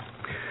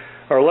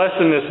Our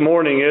lesson this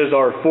morning is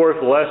our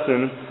fourth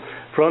lesson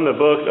from the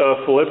book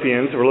of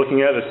Philippians. We're looking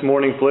at this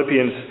morning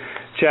Philippians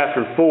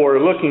chapter 4,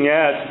 looking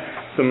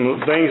at some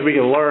things we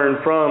can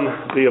learn from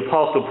the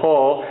Apostle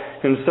Paul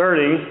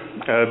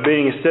concerning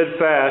being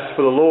steadfast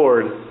for the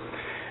Lord.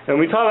 And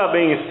we talk about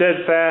being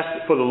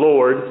steadfast for the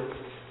Lord,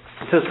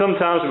 so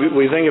sometimes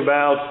we think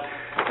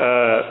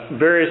about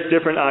various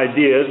different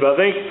ideas, but I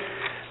think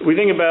we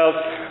think about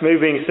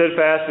maybe being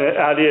steadfast, and the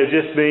idea of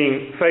just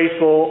being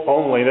faithful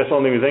only. That's the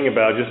only thing we think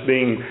about, just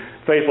being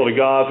faithful to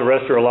God the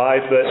rest of our life.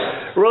 But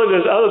really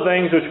there's other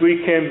things which we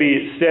can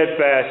be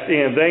steadfast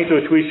in, things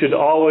which we should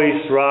always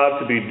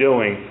strive to be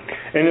doing.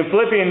 And in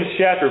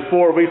Philippians chapter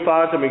 4, we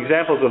find some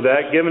examples of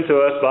that given to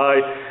us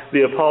by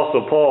the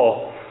Apostle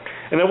Paul.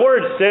 And the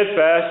word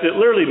steadfast, it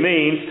literally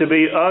means to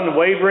be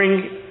unwavering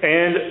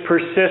and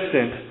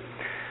persistent.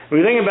 When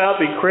we think about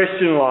the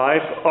Christian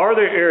life, are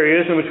there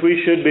areas in which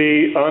we should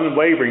be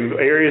unwavering,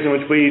 areas in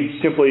which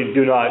we simply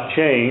do not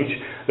change,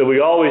 that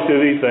we always do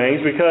these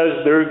things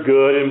because they're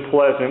good and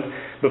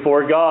pleasant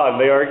before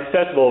God, they are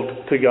acceptable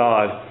to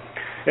God?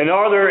 And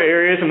are there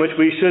areas in which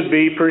we should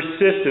be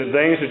persistent,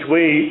 things which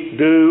we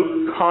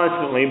do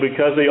constantly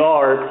because they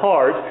are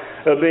part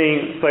of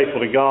being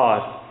faithful to God?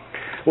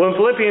 Well, in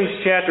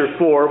Philippians chapter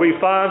 4, we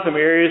find some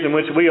areas in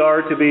which we are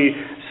to be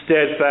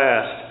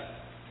steadfast.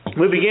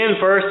 We begin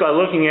first by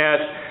looking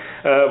at,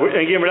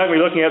 again, we're not going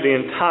to be looking at the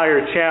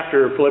entire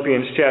chapter of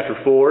Philippians chapter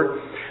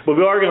 4, but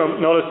we are going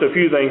to notice a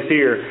few things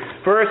here.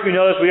 First, we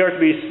notice we are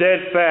to be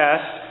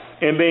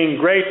steadfast in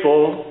being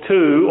grateful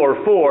to,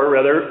 or for,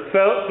 rather,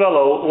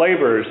 fellow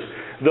laborers.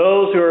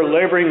 Those who are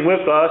laboring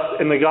with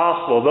us in the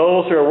gospel,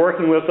 those who are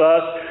working with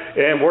us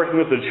and working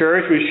with the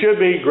church, we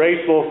should be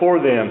grateful for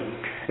them.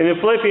 And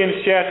in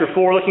Philippians chapter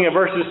 4, looking at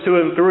verses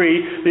 2 and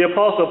 3, the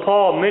Apostle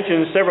Paul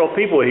mentions several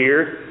people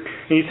here.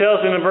 And he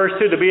tells them in verse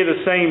 2 to be of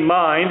the same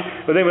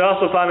mind. But then we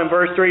also find in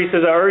verse 3, he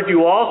says, I urge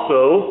you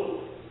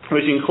also,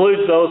 which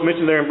includes those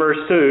mentioned there in verse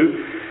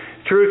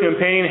 2, true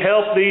companion,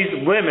 help these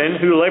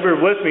women who labored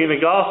with me in the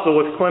gospel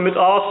with Clement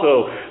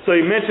also. So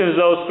he mentions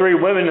those three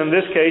women in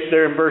this case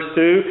there in verse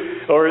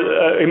 2, or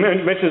he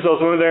mentions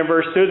those women there in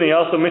verse 2, then he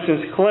also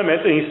mentions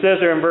Clement, and he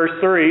says there in verse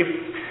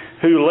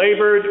 3, who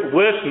labored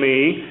with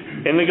me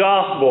in the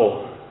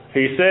gospel.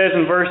 He says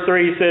in verse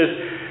 3, he says,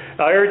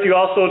 I urge you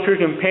also, true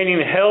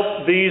companion,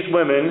 help these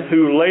women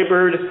who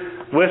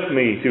labored with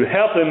me. To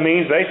help them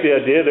means basically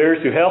the idea there is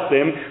to help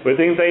them with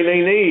things they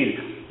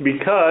need.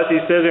 Because,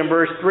 he says in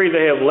verse 3,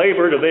 they have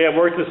labored or they have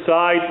worked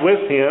aside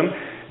with him,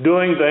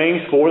 doing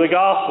things for the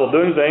gospel,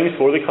 doing things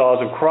for the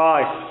cause of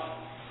Christ.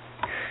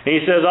 And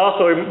he says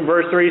also in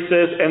verse 3, he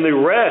says, and the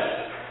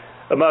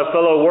rest of my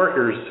fellow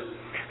workers,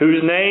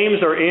 whose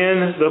names are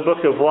in the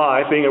book of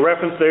life, being a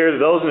reference there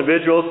to those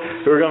individuals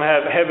who are going to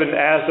have heaven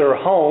as their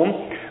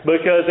home,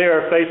 because they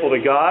are faithful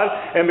to God,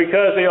 and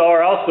because they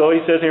are also,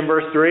 he says in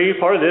verse 3,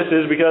 part of this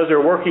is because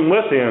they're working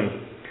with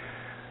him.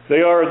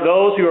 They are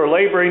those who are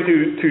laboring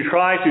to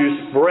try to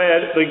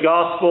spread the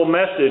gospel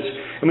message.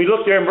 And we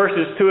look there in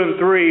verses 2 and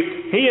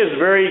 3, he is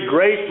very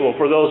grateful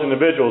for those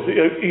individuals.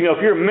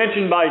 If you're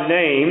mentioned by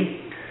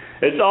name,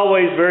 it's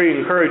always very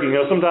encouraging.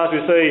 Sometimes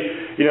we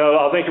say,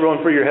 I'll thank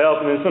everyone for your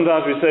help, and then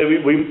sometimes we say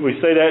we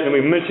say that and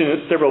we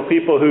mention several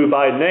people who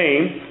by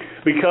name,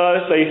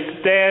 because they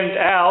stand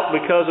out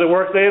because of the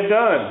work they have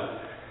done.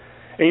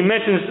 And he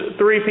mentions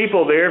three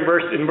people there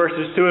in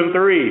verses 2 and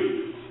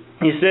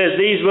 3. He says,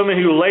 these women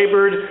who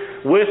labored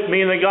with me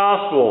in the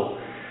gospel.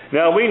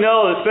 Now we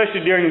know,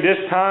 especially during this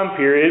time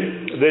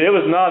period, that it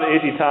was not an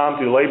easy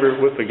time to labor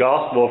with the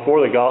gospel,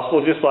 for the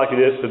gospel, just like it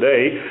is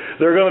today.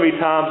 There are going to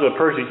be times of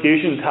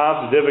persecution,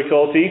 times of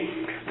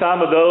difficulty,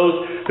 time of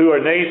those who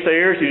are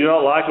naysayers, who do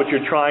not like what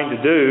you're trying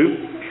to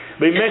do.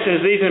 But he mentions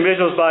these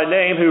individuals by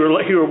name who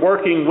are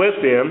working with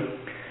him.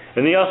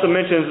 And he also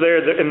mentions there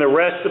in the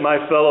rest of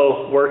my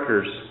fellow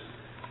workers.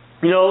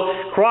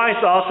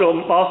 Christ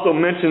also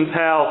mentions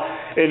how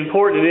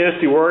important it is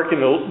to work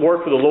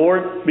for the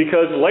Lord,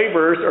 because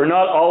laborers are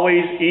not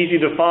always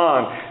easy to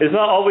find. It's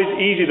not always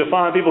easy to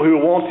find people who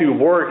want to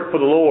work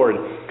for the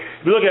Lord.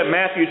 If you look at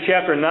Matthew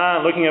chapter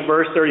 9, looking at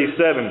verse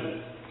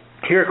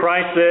 37, here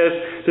Christ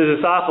says to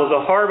his disciples,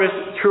 the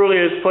harvest truly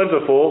is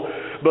plentiful,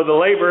 but the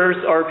laborers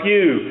are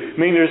few.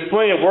 There's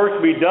plenty of work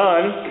to be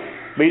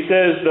done, but he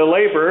says the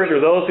laborers, or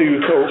those who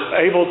are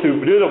able to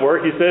do the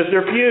work, he says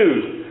they're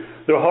few.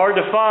 They're hard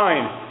to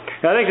find.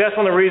 And I think that's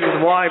one of the reasons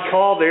why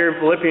Paul there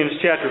in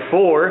Philippians chapter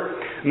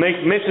 4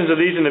 makes mentions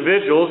of these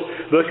individuals,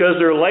 because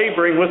they're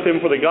laboring with him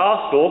for the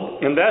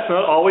gospel, and that's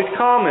not always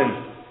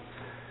common.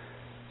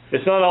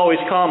 It's not always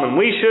common.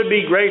 We should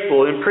be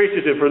grateful and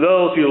appreciative for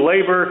those who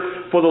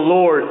labor for the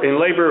Lord and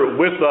labor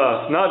with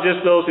us. Not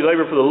just those who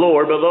labor for the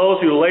Lord, but those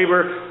who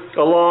labor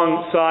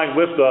alongside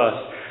with us.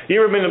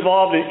 You ever been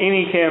involved in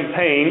any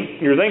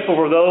campaign? You're thankful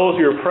for those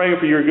who are praying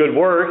for your good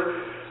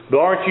work, but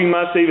aren't you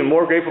much even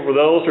more grateful for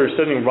those who are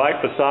sitting right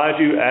beside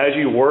you as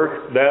you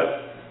work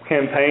that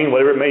campaign,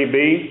 whatever it may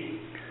be?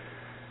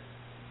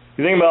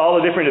 You think about all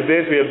the different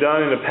events we have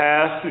done in the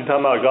past. You're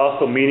talking about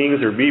gospel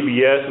meetings or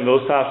VBS and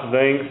those types of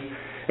things.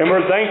 And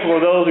we're thankful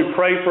for those who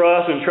pray for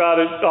us and try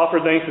to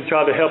offer things to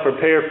try to help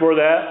prepare for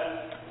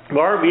that. But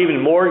aren't we even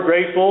more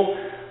grateful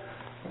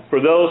for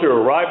those who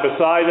are right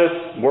beside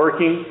us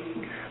working,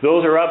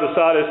 those who are right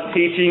beside us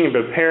teaching and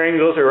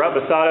preparing, those who are right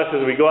beside us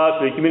as we go out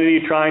to the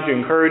community trying to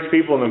encourage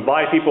people and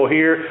invite people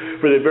here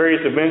for the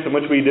various events in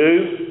which we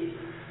do?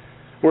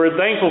 We're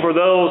thankful for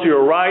those who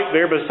are right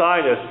there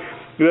beside us.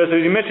 Because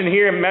as you mentioned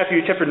here in Matthew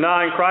chapter 9,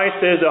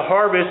 Christ says the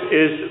harvest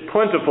is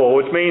plentiful,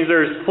 which means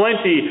there's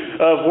plenty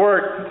of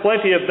work,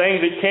 plenty of things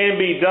that can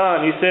be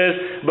done. He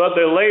says, but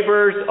the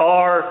laborers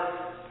are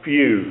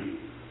few.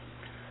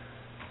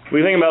 We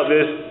think about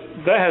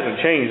this, that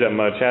hasn't changed that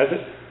much, has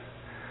it?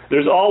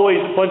 There's always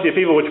plenty of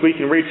people which we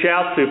can reach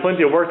out to,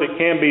 plenty of work that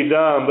can be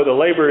done, but the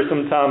laborers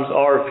sometimes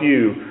are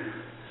few.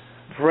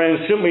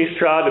 Friends, shouldn't we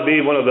strive to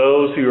be one of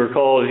those who are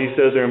called, as he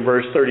says there in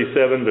verse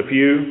 37, the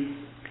few,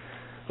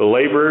 the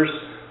laborers?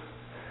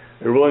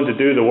 They're willing to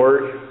do the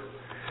work.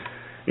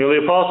 You know,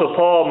 the Apostle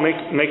Paul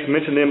makes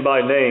mention of them by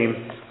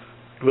name.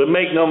 But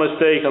make no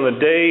mistake, on the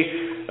day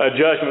of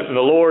judgment, and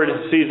the Lord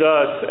sees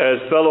us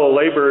as fellow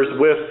laborers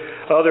with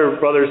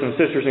other brothers and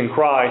sisters in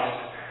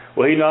Christ,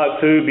 will he not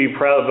too be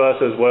proud of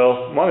us as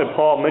well? Why did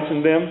Paul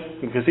mention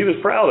them? Because he was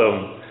proud of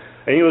them.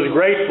 And he was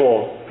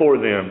grateful for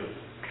them.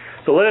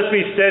 So let us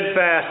be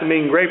steadfast in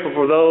being grateful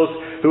for those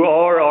who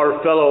are our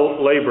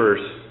fellow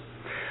laborers.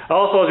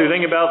 Also, as we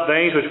think about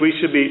things which we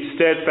should be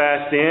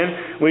steadfast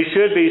in, we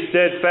should be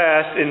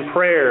steadfast in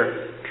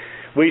prayer.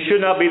 We should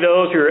not be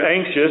those who are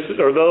anxious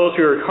or those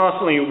who are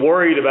constantly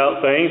worried about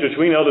things, which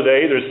we know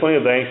today there's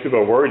plenty of things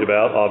people are worried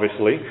about,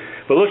 obviously.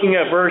 But looking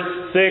at verse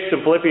 6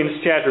 of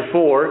Philippians chapter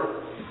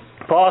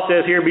 4, Paul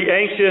says here, be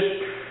anxious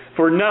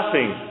for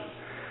nothing,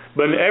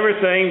 but in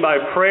everything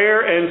by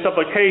prayer and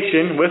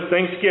supplication with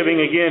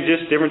thanksgiving. Again,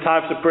 just different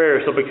types of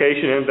prayer,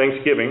 supplication and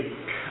thanksgiving.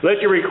 Let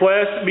your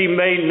requests be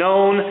made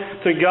known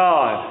to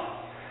God.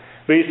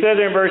 But he says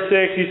there in verse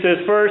 6, he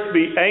says, first,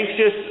 be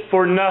anxious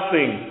for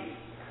nothing.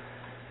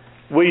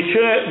 We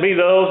shouldn't be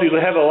those who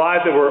have a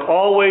life that we're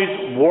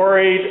always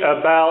worried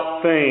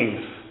about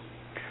things.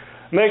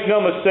 Make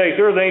no mistake,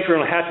 there are things we're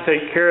going to have to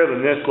take care of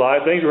in this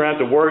life, things we're going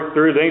to have to work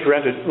through, things we're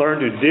going to have to learn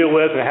to deal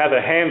with and how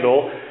to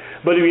handle.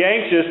 But to be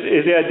anxious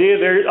is the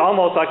idea there,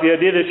 almost like the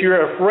idea that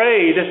you're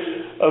afraid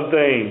of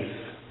things.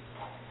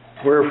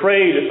 We're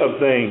afraid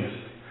of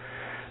things.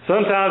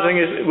 Sometimes I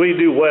think we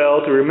do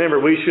well to remember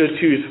we should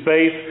choose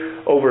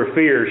faith over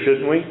fear,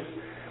 shouldn't we?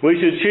 We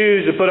should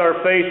choose to put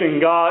our faith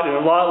in God and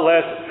a lot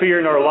less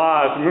fear in our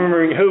lives,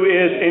 remembering who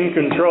is in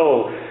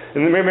control.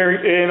 And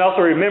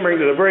also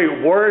remembering that the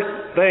very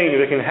worst thing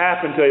that can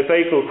happen to a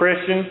faithful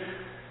Christian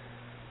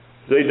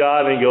is they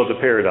die and they go to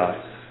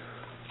paradise.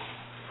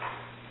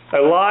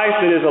 A life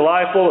that is a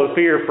life full of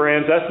fear,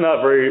 friends, that's not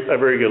a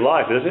very good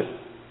life, is it?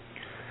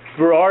 If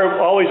we're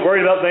always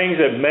worried about things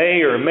that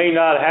may or may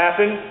not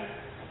happen,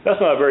 that's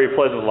not a very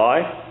pleasant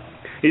life.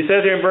 He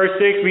says here in verse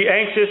 6, be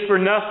anxious for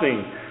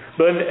nothing,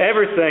 but in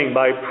everything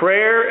by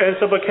prayer and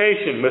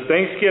supplication with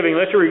thanksgiving,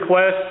 let your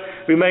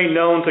requests be made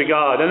known to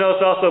God. And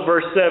notice also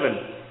verse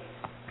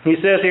 7. He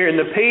says here, and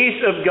the peace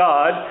of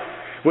God,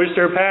 which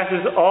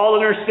surpasses all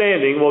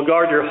understanding, will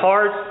guard your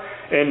hearts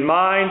and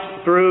minds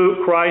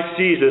through Christ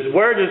Jesus.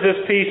 Where does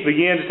this peace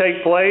begin to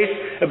take place?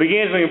 It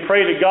begins when we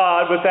pray to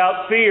God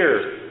without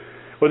fear,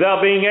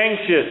 without being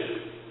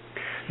anxious.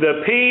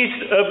 The peace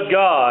of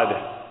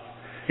God.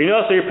 You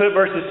notice you put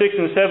verses 6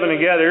 and 7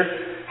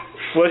 together.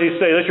 What does he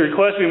say? Let your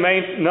requests be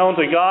made known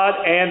to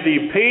God, and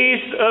the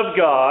peace of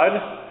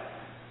God,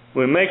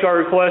 we make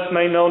our requests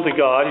made known to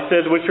God. He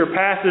says, which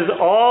surpasses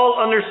all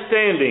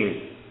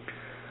understanding,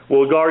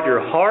 will guard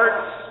your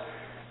hearts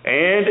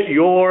and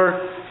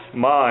your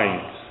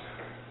minds.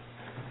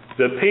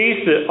 The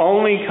peace that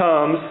only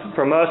comes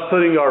from us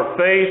putting our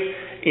faith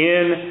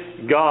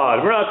in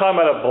God. We're not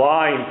talking about a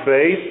blind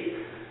faith.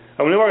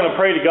 I mean, we're going to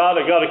pray to God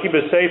that God will keep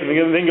us safe and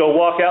then go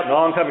walk out in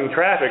oncoming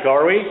traffic,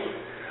 are we?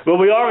 But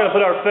we are going to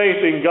put our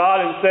faith in God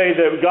and say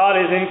that God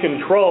is in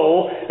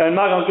control, and I'm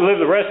not going to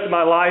live the rest of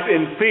my life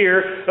in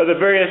fear of the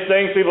various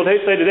things people say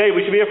today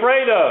we should be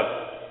afraid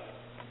of.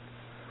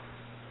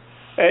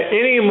 At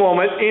any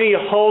moment, any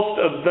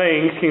host of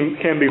things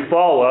can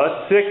befall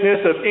us. Sickness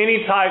of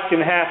any type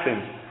can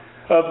happen.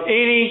 Of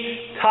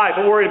any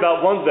type. We're worried about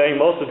one thing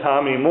most of the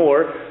time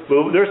anymore,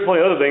 but there's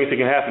plenty of other things that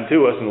can happen to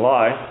us in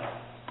life.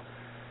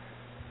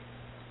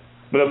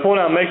 But the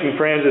point I'm making,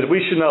 friends, is we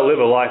should not live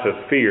a life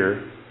of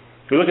fear.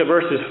 If we look at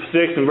verses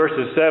 6 and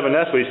verses 7,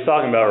 that's what he's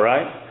talking about,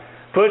 right?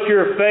 Put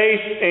your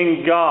faith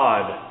in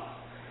God.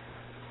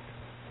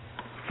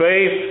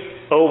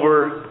 Faith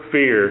over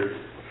fear.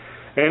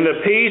 And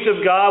the peace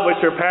of God, which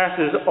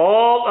surpasses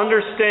all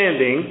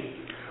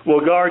understanding,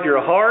 will guard your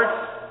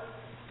hearts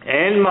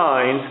and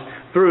minds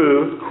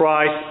through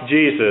Christ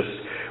Jesus.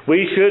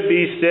 We should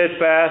be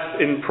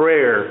steadfast in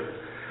prayer.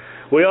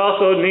 We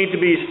also need to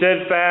be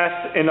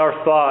steadfast in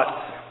our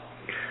thoughts.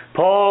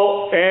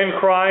 Paul and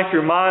Christ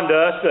remind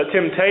us that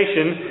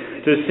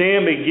temptation to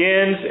sin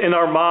begins in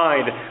our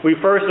mind. We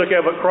first look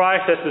at what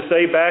Christ has to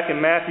say back in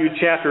Matthew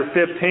chapter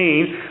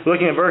 15,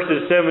 looking at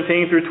verses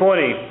 17 through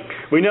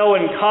 20. We know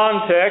in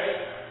context,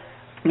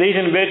 these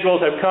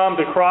individuals have come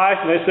to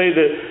Christ, and they say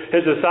that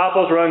his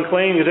disciples were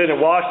unclean because they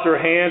didn't wash their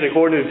hands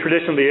according to the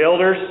tradition of the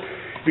elders.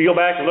 If you go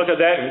back and look at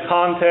that in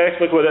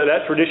context, look what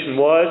that tradition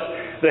was.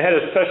 They had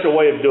a special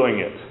way of doing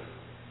it.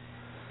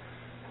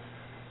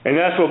 And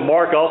that's what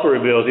Mark also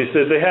reveals. He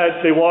says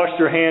they washed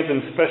their hands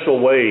in special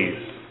ways.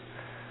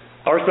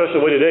 Our special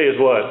way today is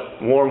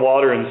what? Warm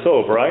water and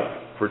soap, right?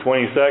 For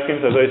 20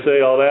 seconds, as they say,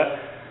 all that.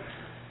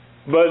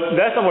 But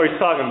that's not what he's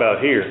talking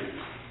about here.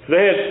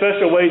 They had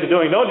special ways of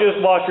doing it. Don't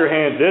just wash your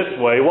hands this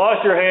way.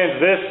 Wash your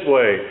hands this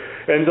way.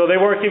 And so they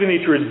weren't keeping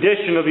the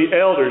tradition of the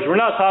elders.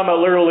 We're not talking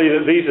about literally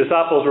that these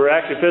disciples were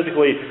actually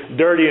physically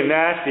dirty and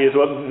nasty, is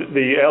what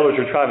the elders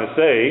are trying to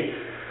say.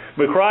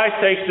 But Christ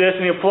takes this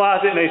and he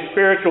applies it in a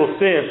spiritual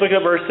sense. Look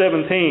at verse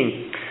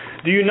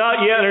 17. Do you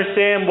not yet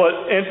understand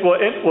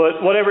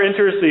whatever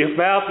enters the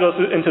mouth goes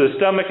into the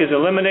stomach is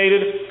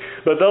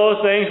eliminated? But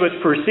those things which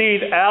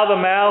proceed out of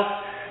the mouth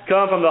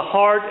come from the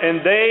heart,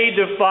 and they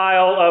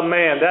defile a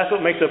man. That's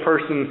what makes a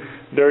person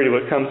dirty,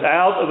 what comes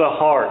out of the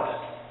heart.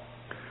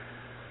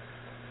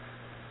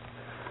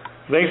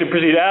 Things that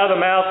proceed out of the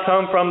mouth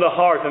come from the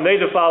heart, and they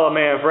defile a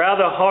man. For out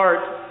of the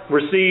heart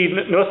proceed,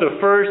 notice the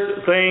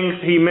first things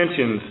he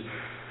mentions.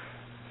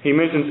 He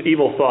mentions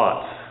evil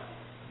thoughts.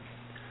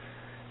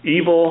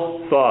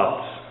 Evil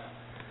thoughts.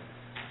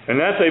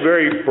 And that's a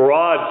very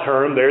broad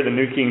term there, the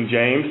New King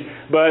James.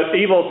 But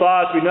evil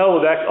thoughts, we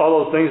know that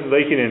all those things that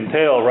they can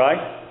entail,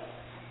 right?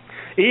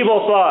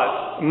 Evil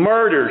thoughts,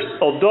 murders,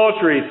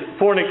 adulteries,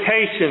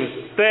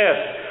 fornications,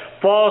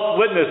 theft, false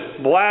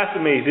witness,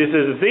 blasphemies. It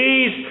says,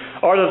 these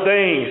are the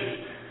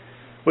things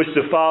which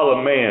defile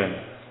a man.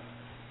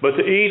 But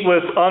to eat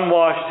with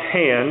unwashed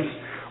hands,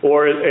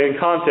 or in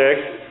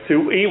context,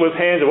 to eat with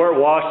hands that weren't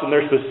washed in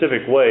their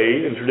specific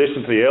way, in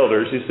tradition to the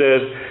elders, he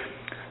says,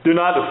 do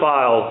not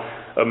defile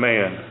a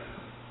man.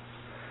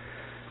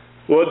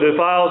 What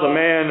defiles a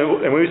man,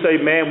 and when we say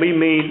man, we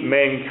mean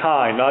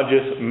mankind, not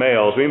just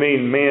males. We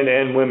mean men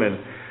and women.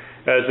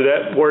 As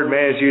that word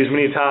man is used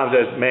many times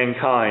as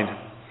mankind.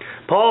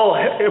 Paul,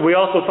 we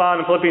also find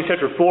in Philippians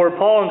chapter 4,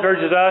 Paul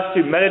encourages us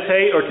to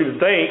meditate or to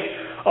think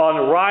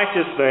on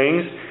righteous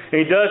things. And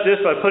he does this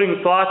by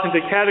putting thoughts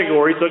into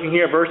categories. Looking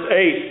here at verse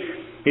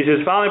 8. He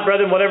says, finally,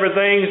 brethren, whatever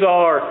things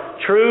are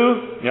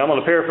true, I'm going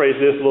to paraphrase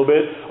this a little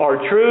bit,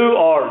 are true,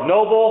 are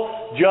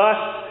noble,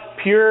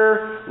 just,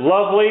 pure,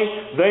 lovely,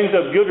 things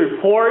of good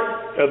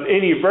report, of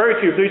any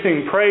virtue, if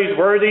anything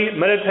praiseworthy,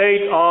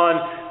 meditate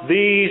on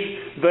these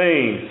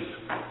things.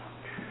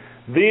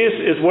 This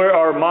is where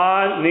our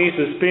mind needs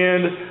to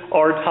spend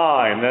our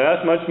time.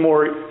 Now it's much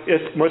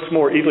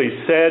more easily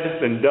said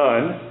than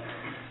done.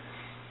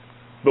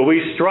 But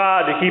we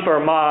strive to keep our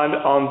mind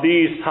on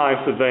these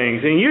types of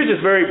things. And he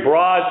uses very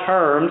broad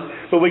terms,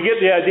 but we get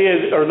the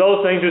idea, are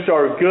those things which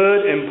are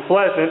good and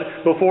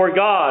pleasant before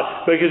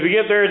God. Because we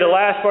get there to the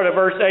last part of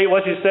verse 8,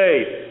 what's he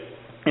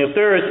say? If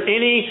there is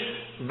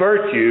any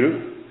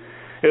virtue,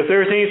 if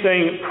there is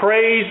anything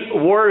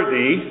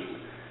praiseworthy,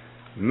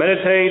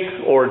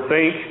 meditate or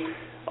think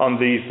on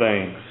these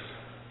things.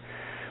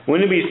 We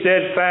need to be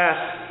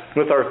steadfast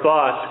with our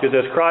thoughts, because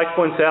as Christ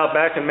points out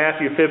back in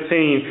Matthew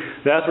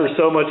 15, that's where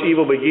so much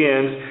evil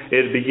begins.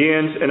 It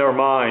begins in our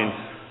minds.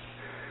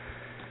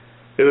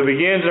 If it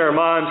begins in our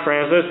minds,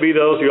 friends, let's be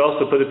those who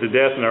also put it to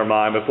death in our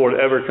mind before it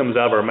ever comes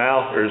out of our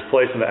mouth or is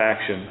placed into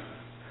action.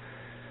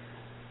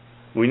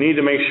 We need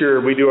to make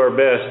sure we do our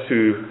best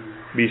to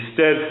be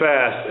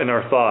steadfast in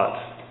our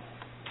thoughts.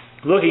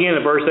 Looking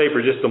into verse 8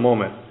 for just a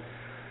moment.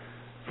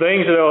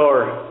 Things that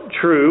are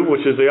true,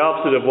 which is the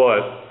opposite of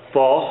what?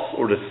 False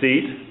or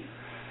deceit.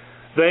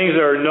 Things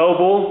that are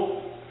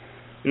noble.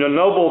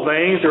 Noble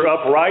things or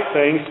upright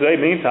things today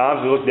many times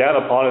we look down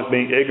upon as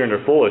being ignorant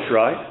or foolish,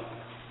 right?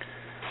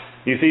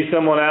 You see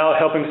someone out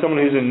helping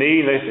someone who's in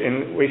need,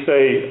 and we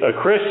say, a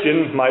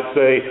Christian might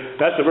say,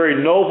 that's a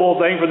very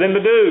noble thing for them to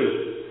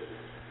do.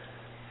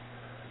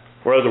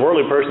 Whereas a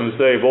worldly person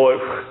would say, boy,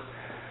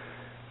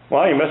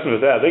 why are you messing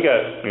with that? They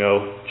got,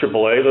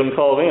 AAA, let them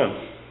call them.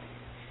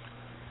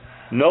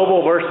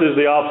 Noble versus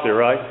the opposite,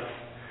 right?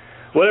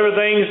 Whatever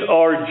things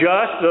are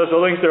just, those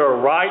are things that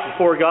are right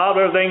before God.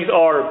 Whatever things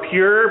are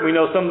pure, we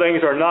know some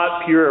things are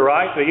not pure,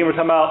 right? So again, we're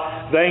talking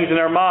about things in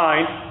our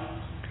mind.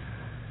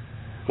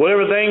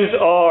 Whatever things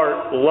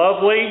are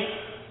lovely,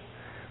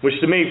 which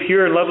to me,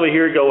 pure and lovely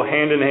here go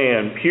hand in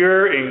hand.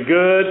 Pure and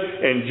good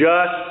and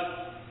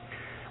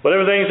just.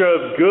 Whatever things are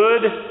of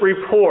good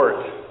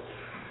report.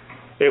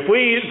 If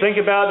we think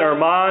about it in our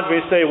minds,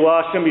 we say, well,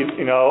 I shouldn't be,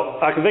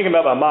 I can think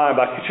about my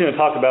mind, but I shouldn't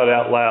talk about it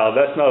out loud.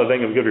 That's not a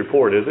thing of good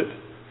report, is it?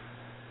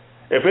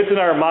 If it's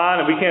in our mind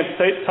and we can't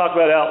talk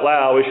about it out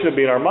loud, it should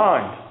be in our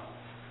mind.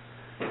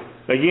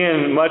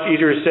 Again, much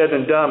easier said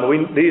than done, but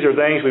these are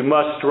things we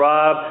must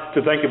strive to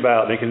think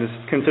about and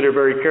consider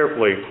very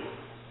carefully.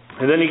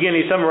 And then again,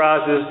 he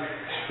summarizes,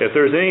 if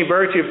there's any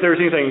virtue, if there's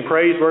anything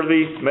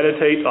praiseworthy,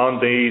 meditate on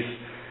these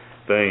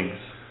things.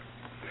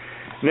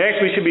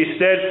 Next, we should be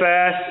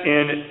steadfast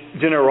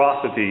in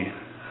generosity.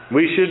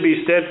 We should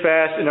be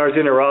steadfast in our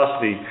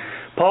generosity.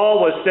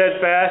 Paul was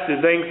steadfast to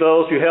thank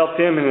those who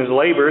helped him in his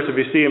labors. If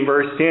you see in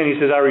verse 10, he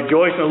says, I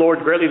rejoice in the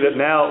Lord greatly that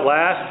now at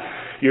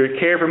last your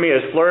care for me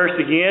has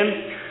flourished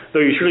again. Though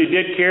you surely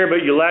did care,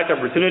 but you lacked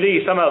opportunity.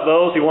 He's talking about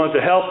those who wanted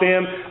to help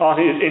him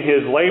in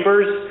his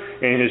labors,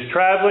 in his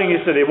traveling. He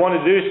said they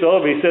wanted to do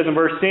so, but he says in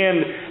verse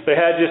 10, they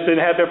just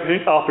didn't have the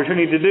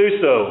opportunity to do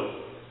so.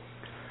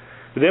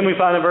 But then we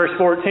find in verse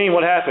 14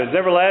 what happens.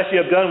 Nevertheless,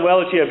 you have done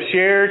well that you have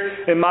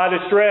shared in my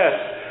distress.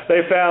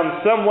 They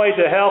found some way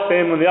to help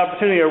him. When the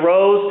opportunity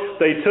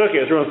arose, they took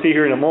it, as we're going to see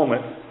here in a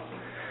moment.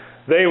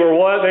 They were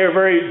what? They were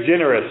very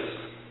generous.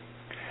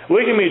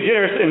 We can be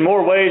generous in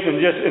more ways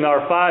than just in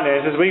our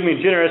finances. We can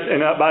be generous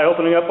by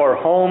opening up our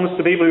homes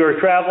to people who are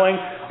traveling,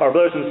 our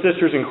brothers and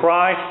sisters in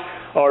Christ,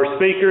 our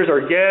speakers,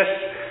 our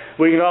guests.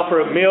 We can offer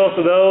up meals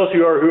to those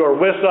who are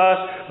with us,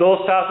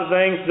 those types of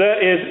things. That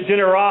is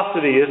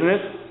generosity, isn't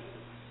it?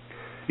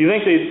 You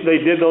think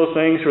they did those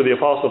things for the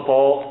Apostle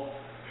Paul?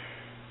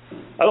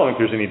 I don't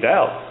think there's any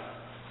doubt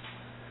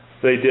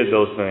they did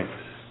those things.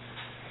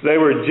 They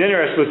were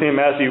generous with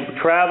him as he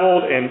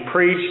traveled and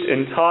preached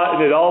and taught and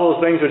did all those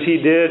things which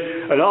he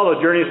did and all the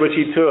journeys which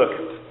he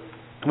took.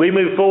 We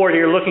move forward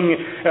here looking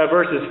at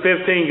verses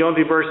 15 going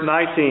through verse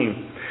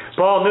 19.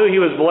 Paul knew he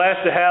was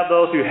blessed to have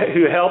those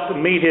who helped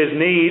meet his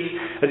needs.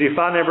 As you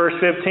find in verse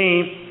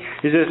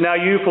 15, he says, now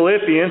you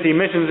Philippians, he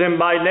mentions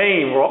them by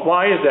name.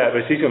 Why is that?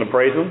 Because he's going to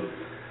praise them.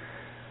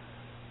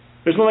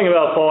 There's one thing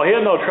about Paul. He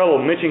had no trouble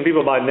mentioning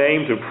people by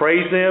name to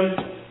praise them.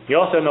 He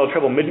also had no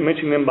trouble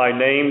mentioning them by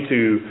name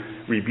to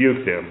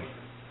rebuke them.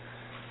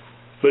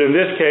 But in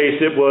this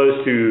case, it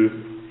was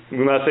to,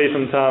 we might say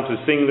sometimes,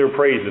 to sing their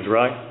praises,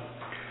 right?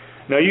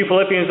 Now you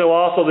Philippians know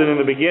also that in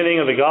the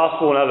beginning of the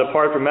gospel, when I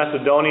departed from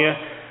Macedonia,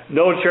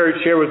 no church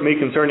shared with me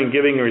concerning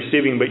giving and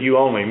receiving, but you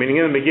only.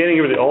 Meaning in the beginning,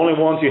 you were the only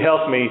ones who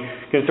helped me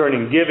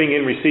concerning giving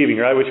and receiving,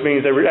 right? Which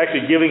means they were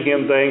actually giving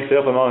him things to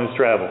help him on his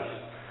travels.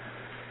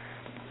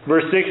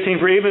 Verse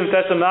 16, for even in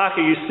Thessalonica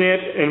you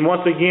sent aid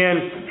once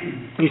again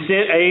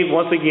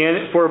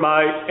for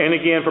my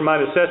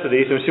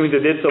necessities. I'm assuming they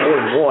did so more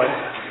than once.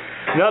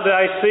 Not that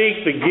I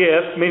seek the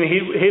gift, meaning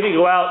he didn't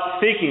go out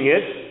seeking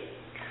it,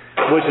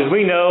 which as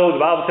we know,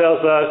 the Bible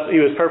tells us he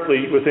was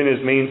perfectly within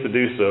his means to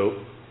do so.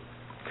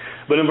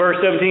 But in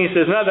verse 17 he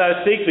says, not that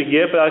I seek the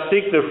gift, but I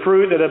seek the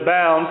fruit that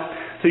abounds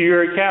to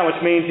your account, which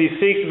means he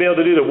seeks to be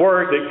able to do the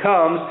work that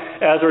comes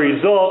as a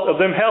result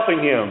of them helping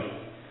him.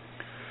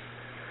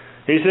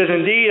 He says,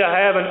 indeed,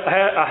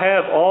 I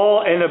have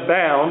all and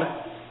abound.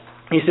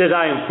 He says,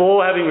 I am full,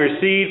 having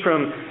received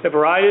from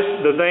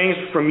Epaphroditus the things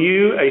from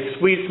you, a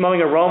sweet-smelling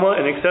aroma,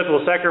 an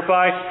acceptable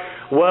sacrifice,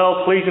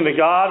 well-pleasing to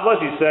God. What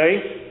does he say?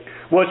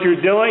 What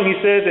you're doing, he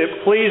says,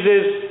 it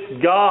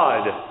pleases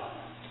God.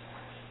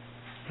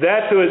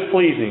 That's who it's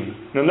pleasing.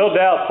 Now, no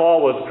doubt Paul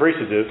was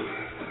appreciative,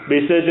 but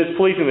he says it's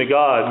pleasing to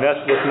God, and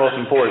that's what's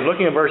most important.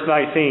 Looking at verse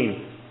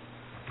 19.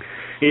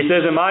 He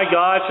says, and my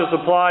God shall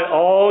supply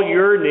all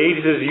your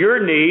needs. He says, your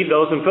need,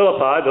 those in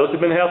Philippi, those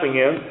who have been helping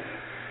him.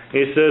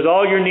 He says,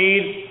 all your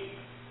need,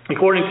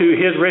 according to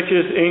his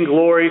riches in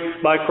glory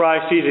by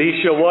Christ Jesus. He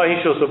shall what? He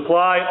shall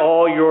supply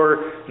all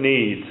your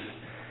needs.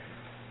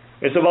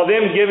 And so by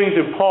them giving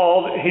to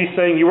Paul, he's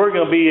saying you weren't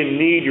going to be in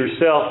need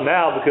yourself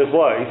now because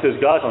what? He says,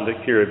 God's going to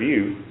take care of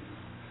you.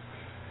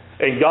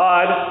 And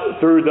God,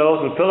 through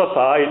those in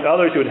Philippi and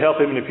others who would help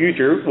him in the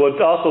future,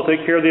 would also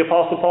take care of the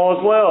Apostle Paul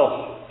as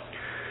well.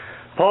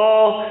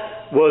 Paul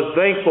was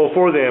thankful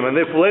for them, and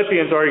the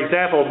Philippians are an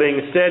example of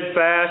being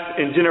steadfast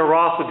in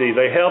generosity.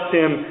 They helped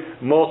him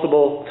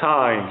multiple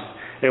times,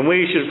 and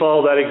we should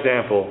follow that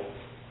example.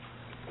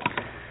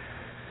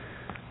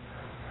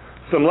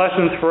 Some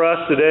lessons for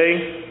us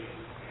today.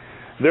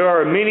 There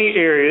are many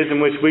areas in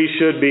which we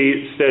should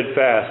be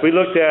steadfast. We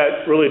looked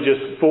at really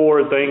just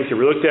 4 things here.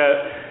 We looked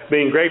at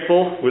being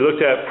grateful, we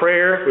looked at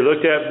prayer, we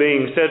looked at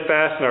being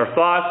steadfast in our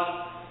thoughts,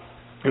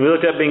 and we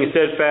looked at being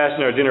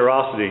steadfast in our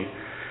generosity.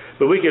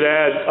 But we could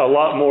add a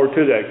lot more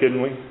to that,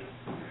 couldn't we?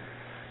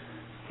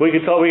 We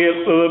could get a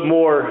little bit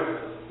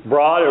more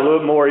broad, or a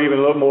little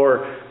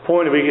more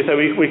pointed. We could say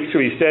we should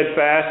be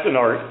steadfast in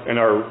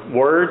our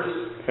words,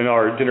 in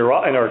our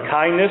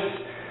kindness,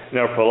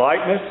 in our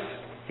politeness,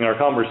 in our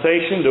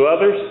conversation to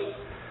others.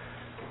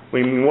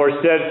 We can be more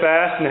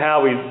steadfast in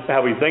how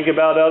we think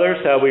about others,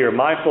 how we are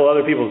mindful of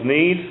other people's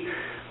needs.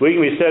 We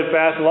can be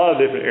steadfast in a lot of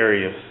different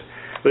areas.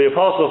 But the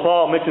Apostle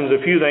Paul mentions a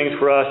few things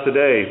for us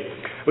today.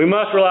 We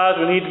must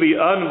realize we need to be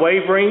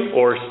unwavering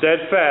or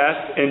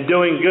steadfast in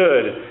doing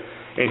good.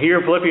 And here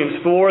in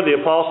Philippians 4, the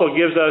Apostle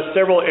gives us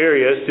several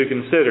areas to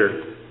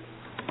consider.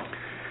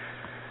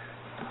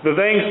 The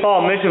things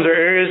Paul mentions are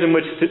areas in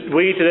which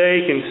we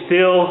today can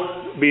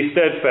still be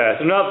steadfast.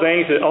 They're not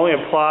things that only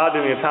applied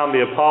in the time of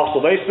the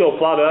Apostle. They still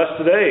apply to us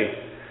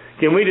today.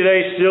 Can we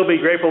today still be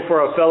grateful for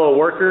our fellow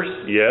workers?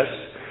 Yes.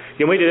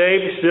 Can we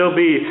today still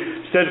be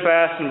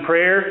steadfast in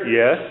prayer?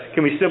 Yes.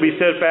 Can we still be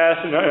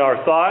steadfast in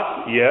our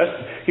thoughts? Yes.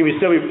 Can we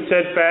still be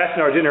steadfast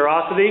in our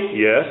generosity?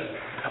 Yes.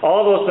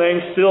 All those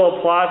things still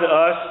apply to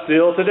us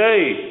still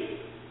today.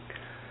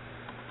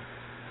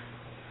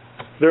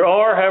 There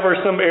are, however,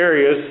 some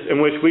areas in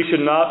which we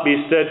should not be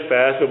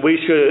steadfast, but we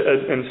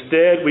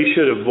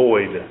should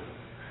avoid.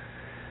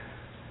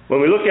 When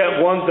we look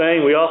at one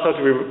thing, we also have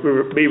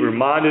to be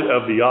reminded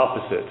of the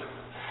opposite.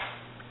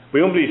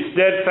 We want to be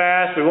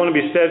steadfast. We want to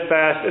be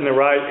steadfast in the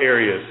right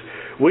areas.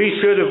 We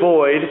should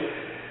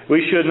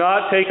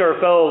not take our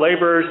fellow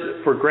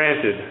laborers for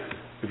granted.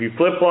 If you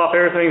flip-flop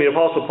everything the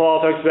Apostle Paul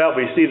talks about,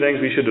 we see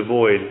things we should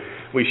avoid.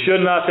 We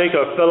should not take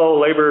our fellow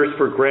laborers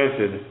for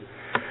granted.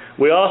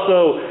 We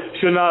also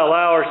should not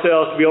allow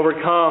ourselves to be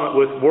overcome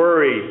with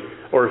worry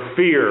or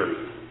fear,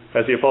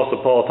 as the Apostle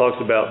Paul talks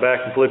about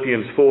back in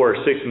Philippians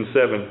 4, 6, and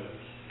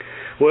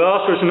 7. We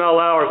also should not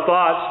allow our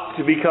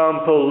thoughts to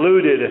become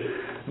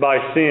polluted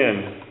by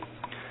sin.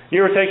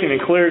 You ever taken a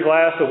clear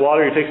glass of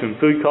water, you take some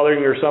food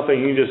coloring or something,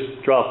 and you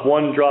just drop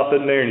one drop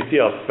in there and you see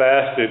how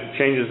fast it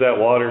changes that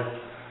water?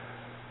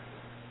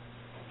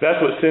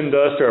 That's what sin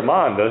does to our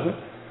mind, doesn't it?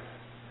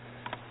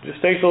 It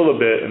just takes a little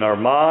bit, and our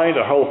mind,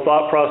 our whole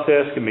thought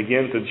process can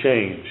begin to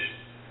change.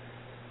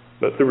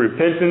 But through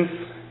repentance,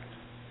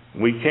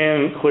 we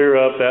can clear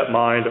up that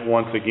mind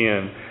once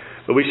again.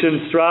 But we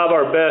shouldn't strive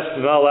our best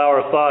to not allow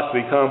our thoughts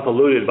to become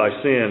polluted by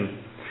sin.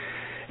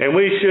 And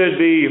we should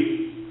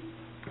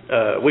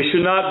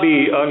not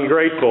be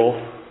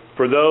ungrateful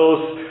for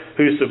those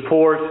who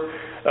support.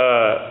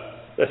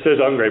 That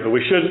says ungrateful. We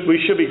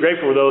should be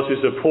grateful for those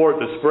who support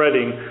the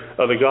spreading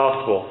of the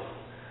gospel.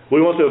 We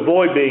want to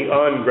avoid being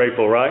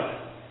ungrateful, right?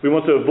 We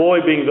want to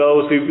avoid being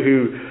those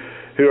who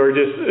are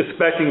just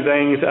expecting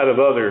things out of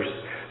others.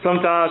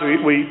 Sometimes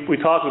we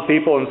talk with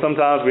people, and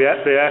sometimes they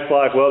act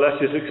like, well, that's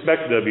just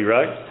expected of you,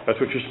 right? That's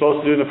what you're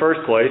supposed to do in the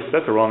first place.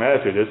 That's the wrong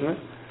attitude, isn't it?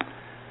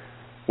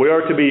 We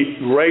are to be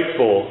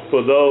grateful for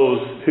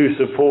those who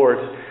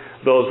support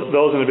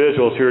those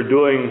individuals who are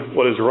doing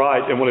what is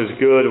right and what is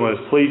good and what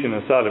is pleasing in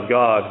the sight of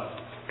God.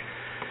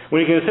 When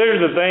you consider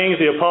the things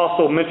the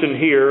apostle mentioned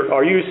here,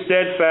 are you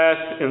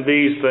steadfast in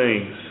these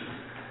things?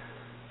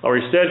 Are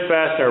we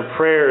steadfast in our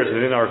prayers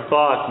and in our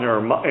thoughts and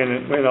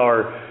in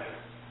our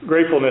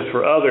gratefulness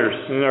for others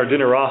and in our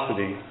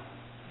generosity?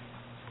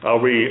 Are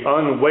we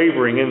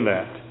unwavering in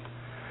that?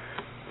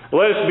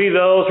 Let us be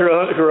those who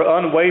are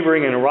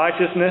unwavering in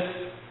righteousness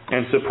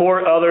and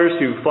support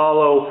others who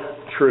follow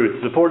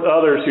truth. Support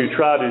others who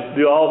try to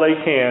do all they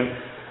can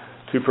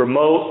to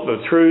promote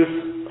the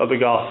truth of the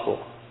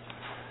gospel.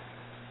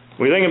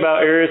 When we think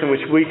about areas in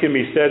which we can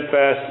be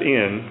steadfast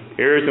in,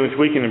 areas in which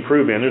we can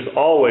improve in, there's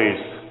always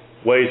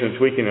ways in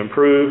which we can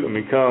improve and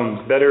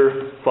become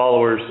better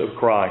followers of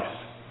Christ.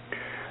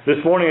 This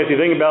morning, as you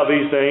think about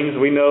these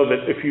things, we know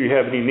that if you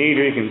have any need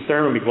or any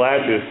concern, we'll be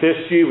glad to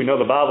assist you. We know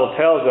the Bible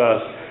tells us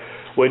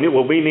what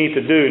we need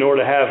to do in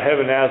order to have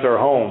heaven as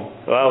our home.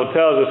 The Bible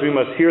tells us we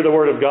must hear the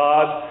Word of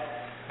God,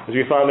 as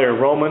we find there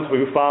in Romans.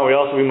 We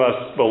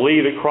must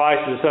believe that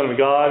Christ is the Son of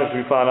God, as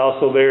we find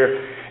also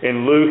there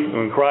in Luke,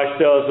 when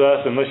Christ tells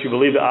us, unless you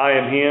believe that I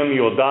am Him,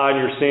 you will die in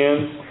your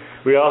sins.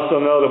 We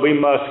also know that we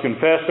must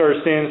confess our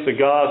sins to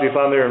God, as we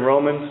find there in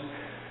Romans.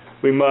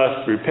 We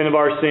must repent of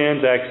our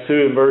sins, Acts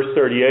 2 and verse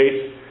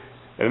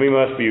 38. And we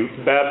must be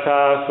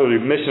baptized for the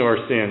remission of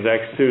our sins,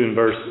 Acts 2 and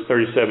verse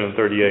 37 and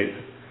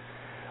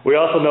 38. We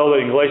also know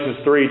that in Galatians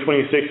 3,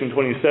 26 and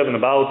 27,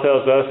 the Bible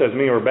tells us, as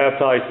many who are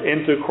baptized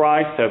into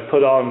Christ have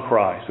put on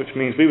Christ, which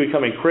means we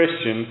become a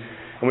Christian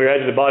and we are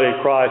added to the body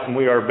of Christ and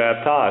we are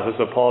baptized. That's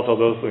what Paul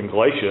told those in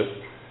Galatia.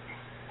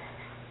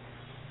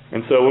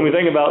 And so when we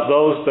think about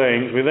those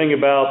things, we think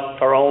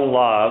about our own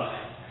lives,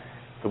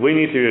 that we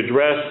need to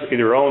address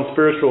either our own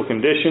spiritual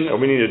condition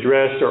or we need to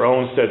address our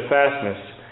own steadfastness.